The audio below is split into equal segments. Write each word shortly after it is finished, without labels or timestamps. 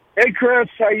Hey Chris,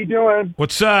 how you doing?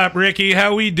 What's up, Rikki?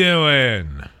 How we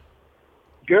doing?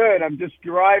 Good. I'm just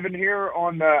driving here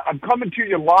on the. I'm coming to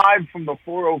you live from the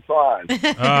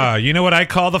 405. You know what I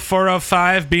call the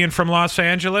 405 being from Los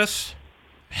Angeles?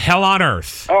 Hell on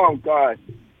earth. Oh God.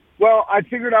 Well, I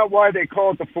figured out why they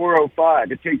call it the 405.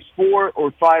 It takes 4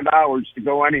 or 5 hours to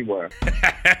go anywhere.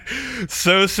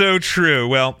 So true.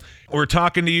 Well, we're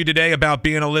talking to you today about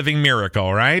being a living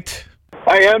miracle, right?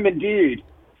 I am indeed.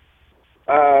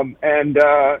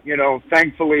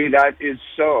 Thankfully that is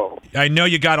so. I know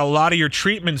you got a lot of your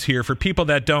treatments here. For people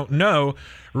that don't know,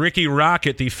 Rikki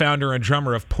Rockett, the founder and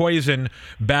drummer of Poison,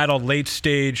 battled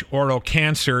late-stage oral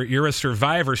cancer. You're a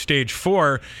survivor, stage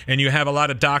 4, and you have a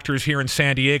lot of doctors here in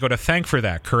San Diego to thank for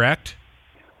that, correct?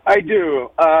 I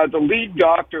do. The lead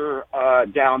doctor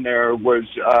down there was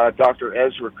Dr.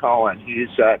 Ezra Cohen. He's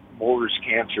at Moore's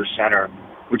Cancer Center,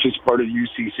 which is part of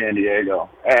UC San Diego.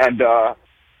 And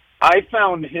I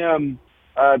found him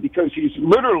because he's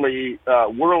literally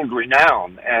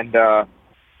world-renowned. And,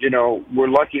 we're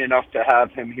lucky enough to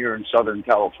have him here in Southern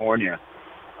California.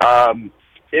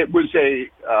 It was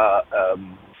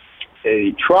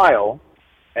a trial.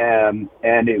 And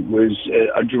it was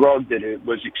a drug that it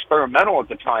was experimental at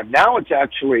the time. Now it's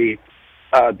actually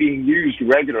being used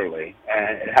regularly,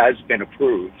 and it has been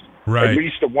approved. Right. At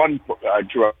least the one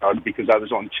drug, because I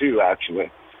was on two,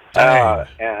 actually. But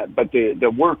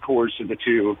the workhorse of the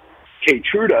two,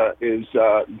 Keytruda, is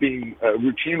being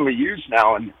routinely used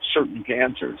now in certain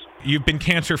cancers. You've been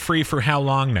cancer-free for how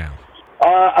long now?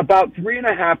 About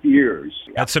 3.5 years.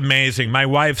 That's amazing. My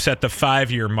wife set the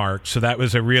 5-year mark, so that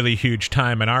was a really huge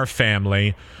time in our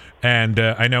family. And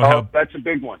I know how... that's a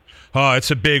big one. Oh, it's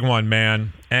a big one,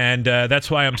 man. And that's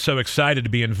why I'm so excited to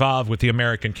be involved with the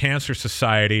American Cancer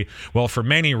Society, well, for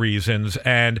many reasons.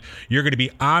 And you're going to be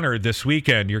honored this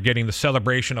weekend. You're getting the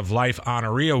Celebration of Life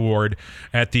Honoree Award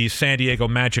at the San Diego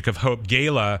Magic of Hope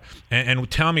Gala. And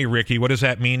tell me, Rikki, what does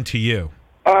that mean to you?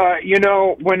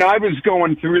 When I was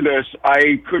going through this,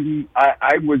 I couldn't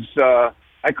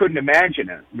imagine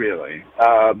it really.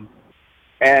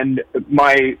 And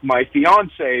my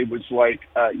fiance was like,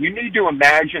 you need to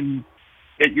imagine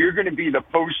that you're going to be the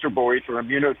poster boy for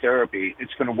immunotherapy.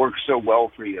 It's going to work so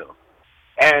well for you.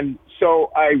 And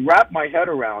so I wrapped my head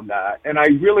around that. And I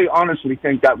really honestly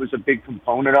think that was a big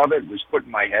component of it, was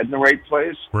putting my head in the right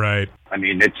place. Right. I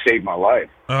mean, it saved my life.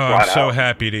 Oh, I'm so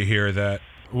happy to hear that.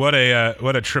 What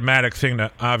a traumatic thing to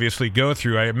obviously go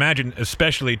through. I imagine,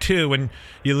 especially too, when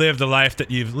you live the life that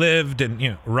you've lived,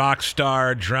 and rock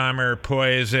star, drummer,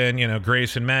 Poison,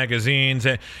 Grace in magazines,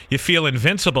 you feel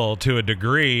invincible to a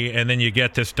degree, and then you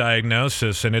get this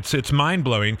diagnosis, and it's mind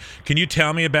blowing. Can you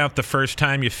tell me about the first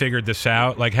time you figured this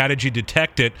out? Like, how did you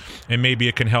detect it? And maybe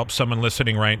it can help someone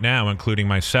listening right now, including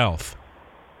myself.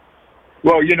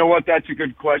 Well, you know what? That's a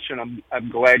good question. I'm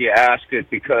glad you asked it,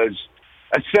 because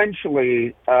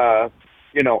essentially, I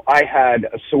had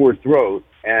a sore throat,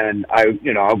 and I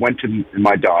went to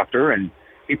my doctor, and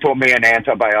he put me on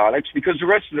antibiotics because the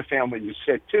rest of the family was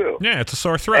sick too. Yeah, it's a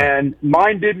sore throat. And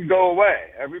mine didn't go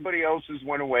away. Everybody else's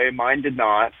went away. Mine did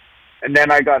not. And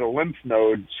then I got a lymph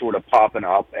node sort of popping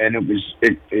up, and it was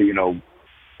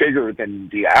bigger than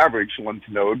the average lymph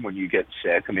node when you get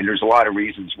sick. I mean, there's a lot of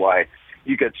reasons why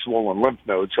you get swollen lymph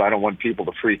nodes, so I don't want people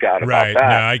to freak out about that.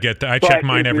 Right, no, I get that. I check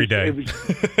mine every day.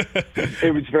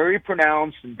 It was very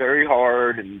pronounced and very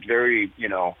hard and very,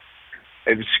 it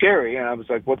was scary. And I was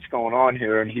like, what's going on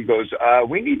here? And he goes,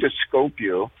 we need to scope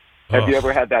you. Have you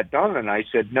ever had that done? And I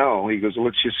said, no. He goes,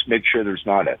 let's just make sure there's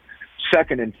not a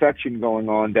second infection going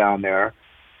on down there.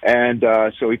 And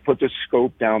so he put the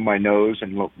scope down my nose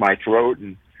and my throat,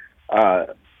 and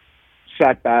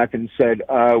sat back and said,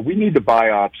 we need to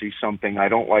biopsy something. I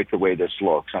don't like the way this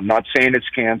looks. I'm not saying it's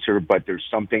cancer, but there's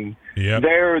something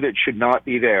there that should not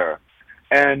be there.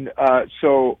 And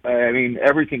so, I mean,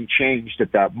 everything changed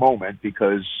at that moment,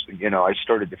 because, I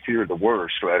started to fear the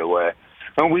worst right away.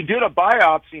 And we did a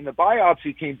biopsy, and the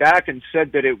biopsy came back and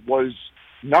said that it was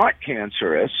not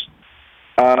cancerous.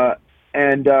 But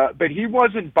he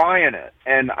wasn't buying it.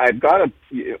 And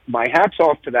my hat's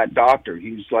off to that doctor.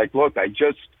 He's like, look, I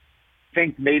just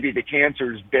think maybe the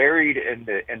cancer is buried in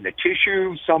the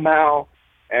tissue somehow,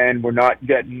 and we're not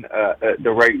getting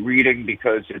the right reading,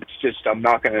 because it's just, I'm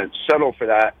not going to settle for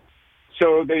that.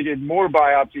 So they did more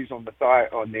biopsies on the thigh,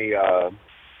 on the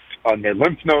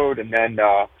lymph node, and then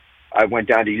I went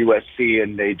down to USC,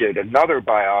 and they did another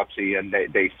biopsy, and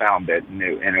they found it, and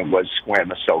it was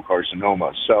squamous cell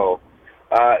carcinoma. So,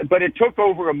 but it took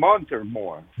over a month or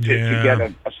more to get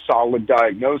a solid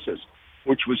diagnosis,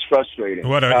 which was frustrating.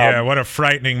 What a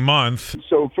frightening month.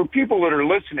 So for people that are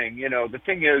listening, the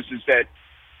thing is that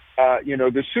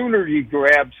the sooner you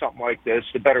grab something like this,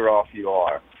 the better off you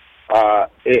are.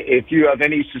 If you have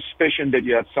any suspicion that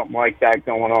you have something like that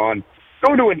going on,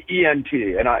 go to an ENT,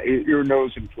 ear,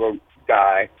 nose, and throat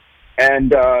guy,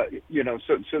 and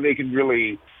so they can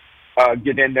really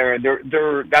get in there, and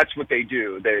that's what they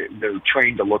do. They're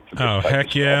trained to look for this. Oh,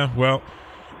 heck yeah! Well,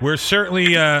 we're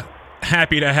certainly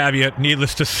happy to have you,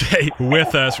 needless to say,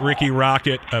 with us, Rikki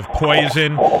Rockett of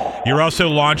Poison. You're also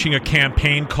launching a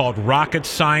campaign called Rocket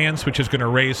Science, which is going to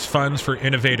raise funds for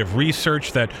innovative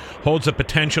research that holds the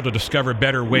potential to discover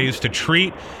better ways to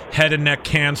treat head and neck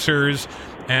cancers.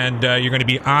 And you're going to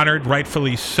be honored,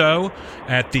 rightfully so,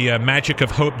 at the Magic of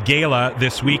Hope Gala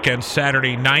this weekend,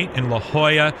 Saturday night in La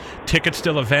Jolla. Tickets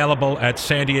still available at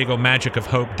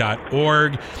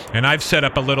sandiegomagicofhope.org. And I've set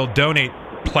up a little donate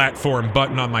platform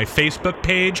button on my Facebook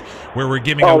page where we're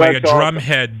giving away a drum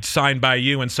head signed by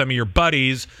you and some of your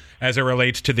buddies as it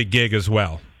relates to the gig as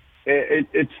well.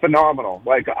 It's phenomenal.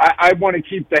 Like, I want to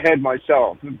keep the head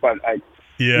myself, but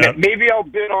maybe I'll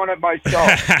bid on it myself.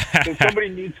 So somebody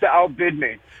needs to outbid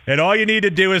me. And all you need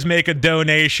to do is make a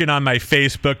donation on my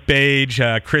Facebook page,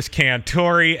 Chris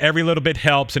Cantore. Every little bit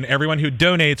helps, and everyone who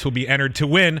donates will be entered to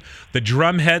win the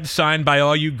drum head signed by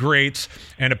all you greats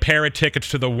and a pair of tickets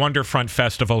to the Wonderfront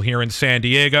Festival here in San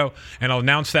Diego. And I'll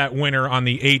announce that winner on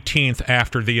the 18th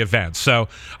after the event. So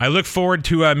I look forward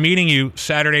to meeting you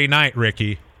Saturday night,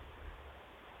 Rikki.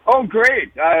 Oh,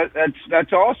 great.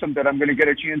 That's awesome that I'm going to get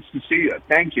a chance to see you.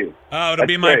 Thank you. Oh, it'll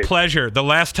be my pleasure. The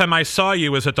last time I saw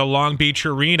you was at the Long Beach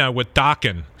Arena with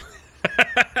Dokken.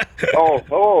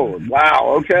 oh,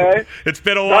 wow. Okay. It's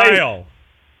been a while.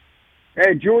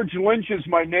 Hey, George Lynch is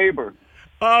my neighbor.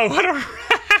 Oh, what a...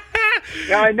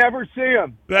 Yeah, I never see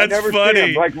him. That's I never funny. See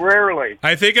him, like, rarely.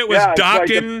 I think it was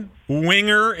Dokken,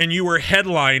 Winger, and you were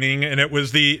headlining, and it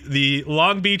was the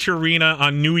Long Beach Arena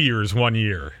on New Year's one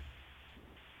year.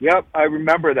 Yep, I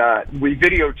remember that. We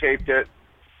videotaped it.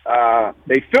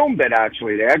 They filmed it,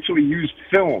 actually. They actually used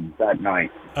film that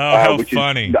night. Oh, how which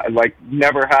funny. Is, like,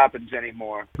 never happens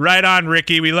anymore. Right on,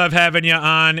 Rikki. We love having you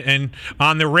on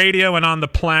the radio and on the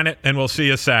planet, and we'll see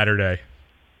you Saturday.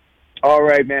 All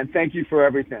right, man. Thank you for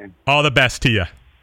everything. All the best to you.